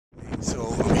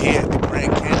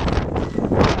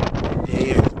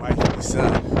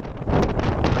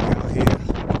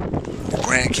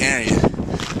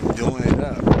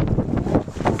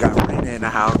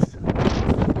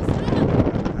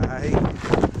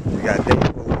We got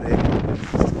Dave over there.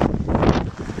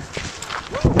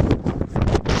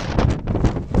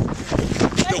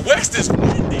 The West is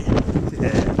windy.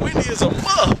 Yeah. Windy as a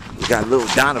mug. We got little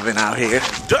Donovan out here.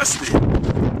 Dusty.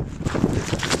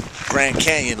 Grand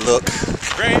Canyon look.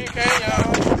 Grand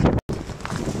Canyon.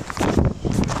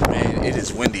 Man, it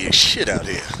is windy as shit out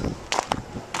here.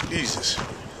 Jesus.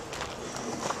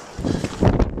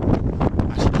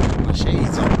 I should put my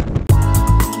shades on.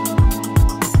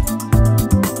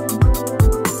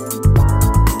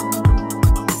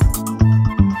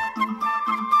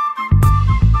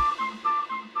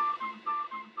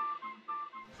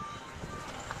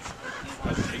 I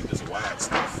hate this wide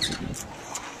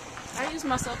stuff. I use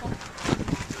my cell phone.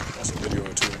 That's a video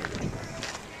or two anyway.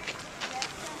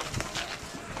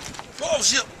 Oh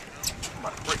shit! I'm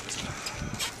about to break this.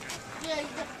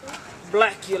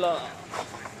 Blackula.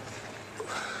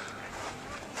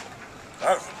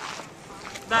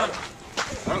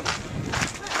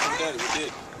 Daddy, we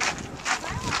did.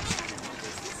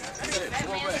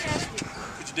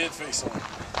 Put your dead face on.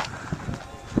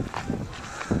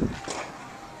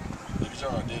 Look at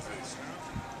y'all dead face.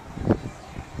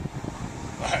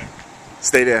 Alright.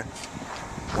 Stay there.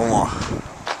 One more.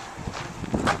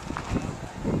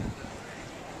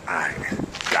 Alright.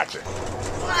 Gotcha.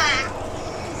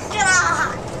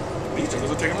 These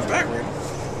chickens are taking us back, man.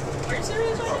 Are you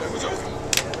serious? Oh, they were joking.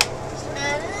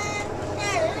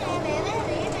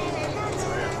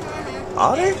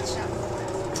 Are they?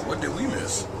 What did we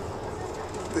miss?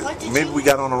 Maybe we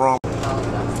got on the wrong.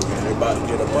 We're about to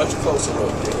get a much closer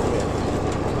look.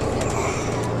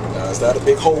 Now, is that a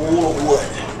big hole or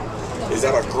what? Is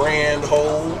that a grand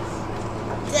hole?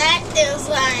 That is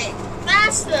like,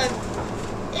 that's the,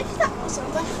 if that was a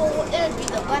butthole, it would be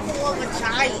the butthole of a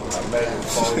giant. Imagine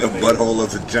falling in there. Butthole of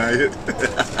a giant.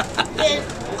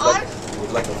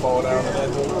 Would like to fall down in that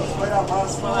hole?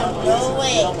 No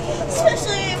way.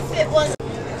 Especially if it was.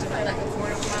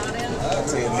 I'd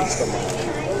say at least a mile.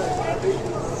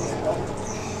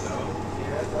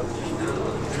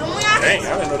 Dang, I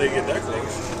didn't know they get that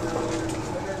close.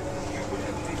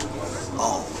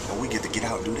 Oh, we get to get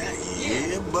out and do that.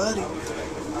 Yeah, buddy.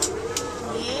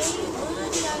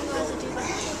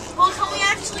 Well, can we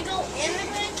actually go in the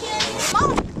Grand Canyon?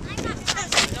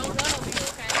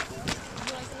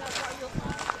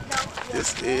 This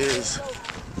is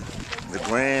the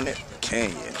Grand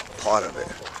Canyon, part of it.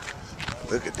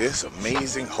 Look at this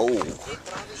amazing hole.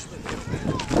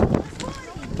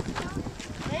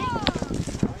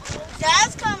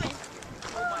 Dad's coming.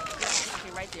 Oh my God.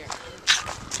 Okay, right there.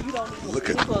 You don't need to Look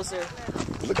get at closer.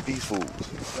 Look at these fools.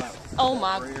 Oh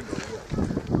my.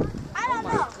 I don't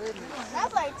know.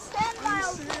 That's like 10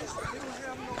 miles.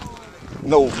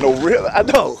 No, really? I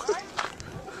know.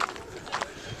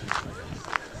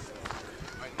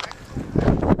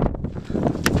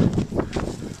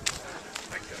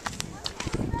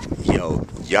 Yo,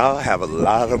 y'all have a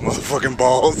lot of motherfucking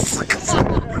balls.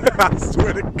 I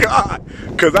swear to God.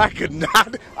 Because I could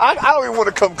not. I don't even want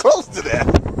to come close to that.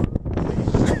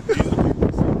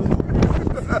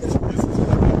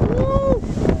 Woo.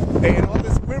 And all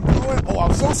this wind blowing. Oh,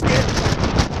 I'm so scared.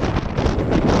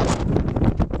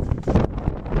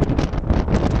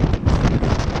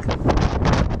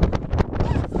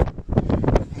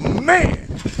 Man.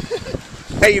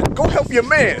 Hey, go help your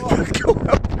man. Go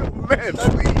help your man,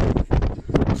 please.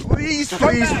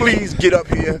 Please get up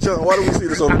here. John, why do we see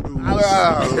this on the news?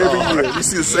 Every year, we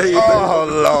see the same thing. Oh,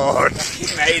 Lord. He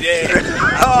made it.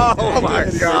 Oh, my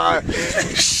God.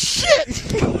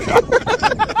 Shit.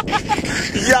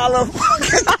 Y'all are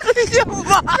fucking out of your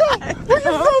mind. Where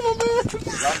you from, man?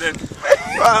 London.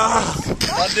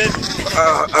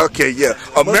 Okay, yeah.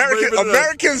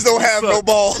 Americans don't have no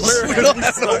balls. We don't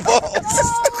have no balls.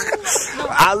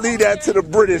 I leave that to the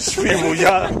British people,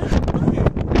 y'all.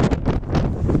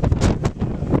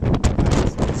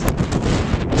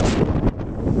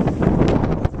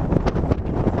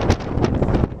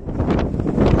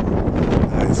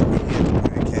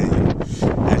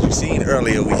 As you seen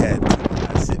earlier, we had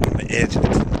guys sitting on the edge of the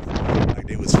cliff like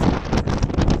they was.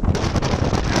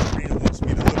 Rita wants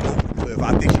me to look over the cliff.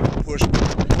 I think she can push me.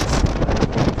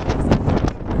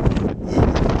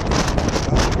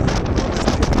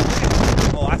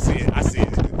 Oh, I see it. I see it.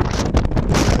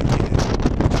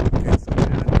 Okay, so down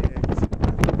there.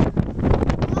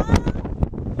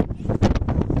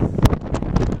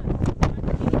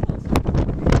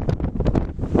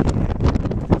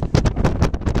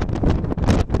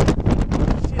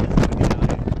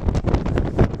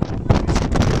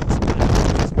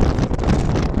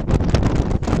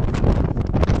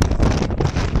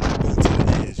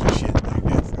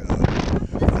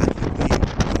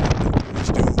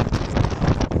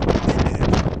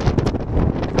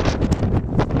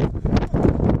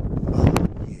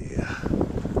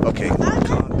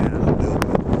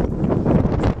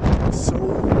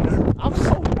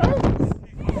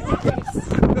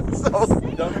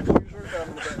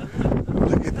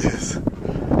 Look at this.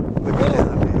 Look at that.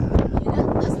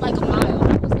 That's like a mile. I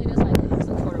would say that's like a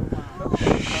quarter of a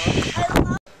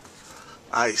mile.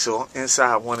 Alright, so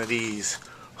inside one of these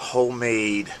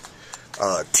homemade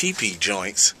teepee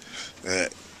joints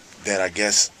that I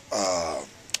guess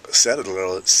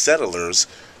settlers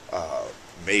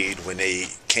made when they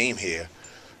came here,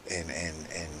 and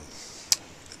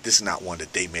this is not one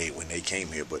that they made when they came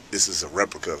here, but this is a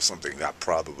replica of something that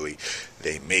probably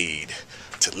they made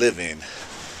to live in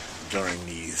during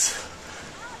these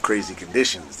crazy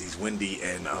conditions, these windy,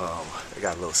 and they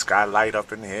got a little skylight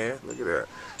up in here. Look at that.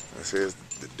 This is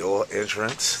the door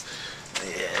entrance.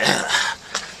 Yeah.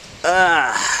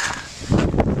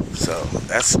 So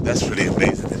that's pretty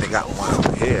amazing. And they got one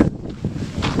over here,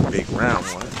 big round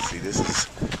one. See, this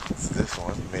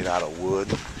one made out of wood,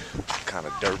 kind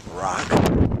of dirt and rock.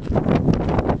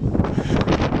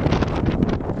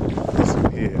 This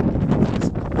one here,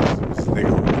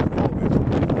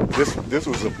 this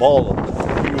was a baller.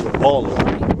 He was a baller.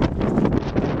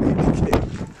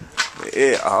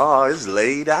 Yeah, oh, it's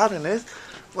laid out in this.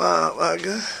 Well,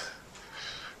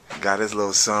 got his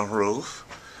little sunroof.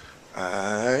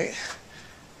 Alright.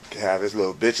 Can have his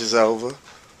little bitches over.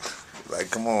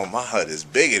 Like, come on, my hut is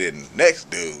bigger than the next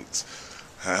dude's.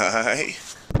 Alright.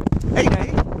 Hey,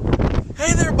 hey.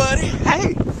 Hey there, buddy.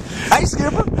 Hey. Hey,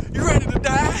 Skipper. You ready to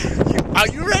die? Are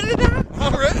you ready to die?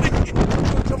 I'm ready.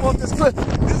 Come on, this clip.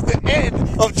 This is the end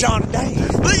of John Day.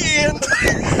 The end.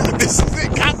 This is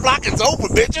it. Cop blocking's over,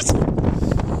 bitches.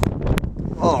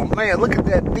 Oh, man, look at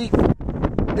that deep.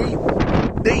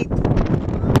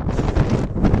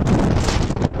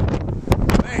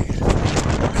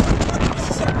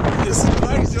 This is a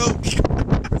nice joke.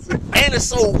 And it's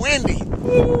so windy.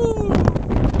 Woo.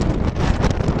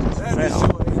 That is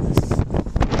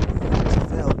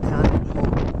Fell down in the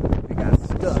hole. They got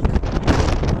stuck.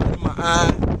 in my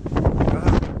eye.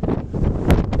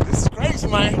 This is crazy,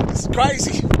 man. This is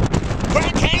crazy.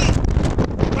 Grand Canyon.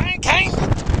 Grand Canyon.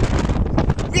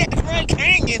 We at the Grand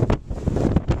Canyon.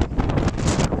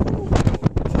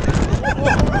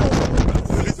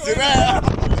 Sit down.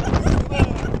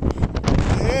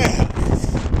 Yeah.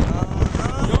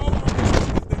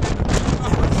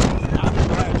 I'll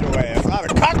ride your ass out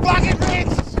of cock blocking,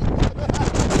 bitch.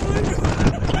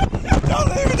 Don't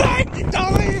leave me, Dave.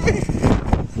 Don't leave me.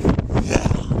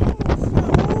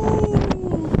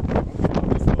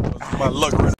 My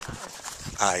luck.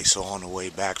 Alright, so on the way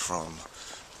back from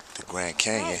the Grand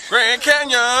Canyon. Grand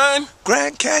Canyon.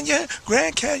 Grand Canyon,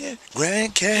 Grand Canyon,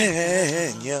 Grand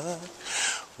Canyon.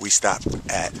 We stopped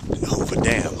at Hoover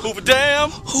Dam. Hoover Dam.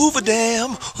 Hoover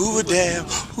Dam, Hoover Dam,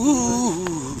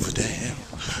 Hoover Dam.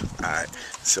 Alright,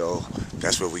 so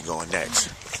that's where we going next,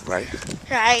 right?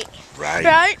 Right. Right.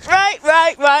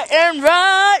 And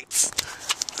right.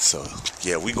 So,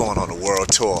 yeah, we going on a world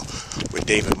tour with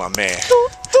David, my man.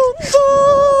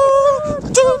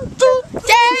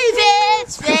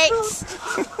 David's face.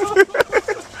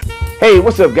 Hey,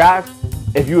 what's up, guys?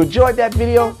 If you enjoyed that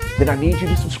video, then I need you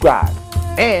to subscribe.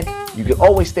 And you can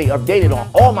always stay updated on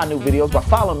all my new videos by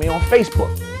following me on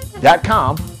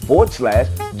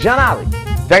Facebook.com/JohnOllie.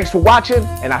 Thanks for watching,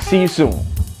 and I'll see you soon.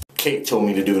 Kate told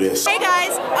me to do this. Hey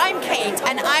guys, I'm Kate,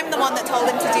 and I'm the one that told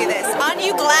him to do this. Aren't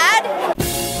you glad?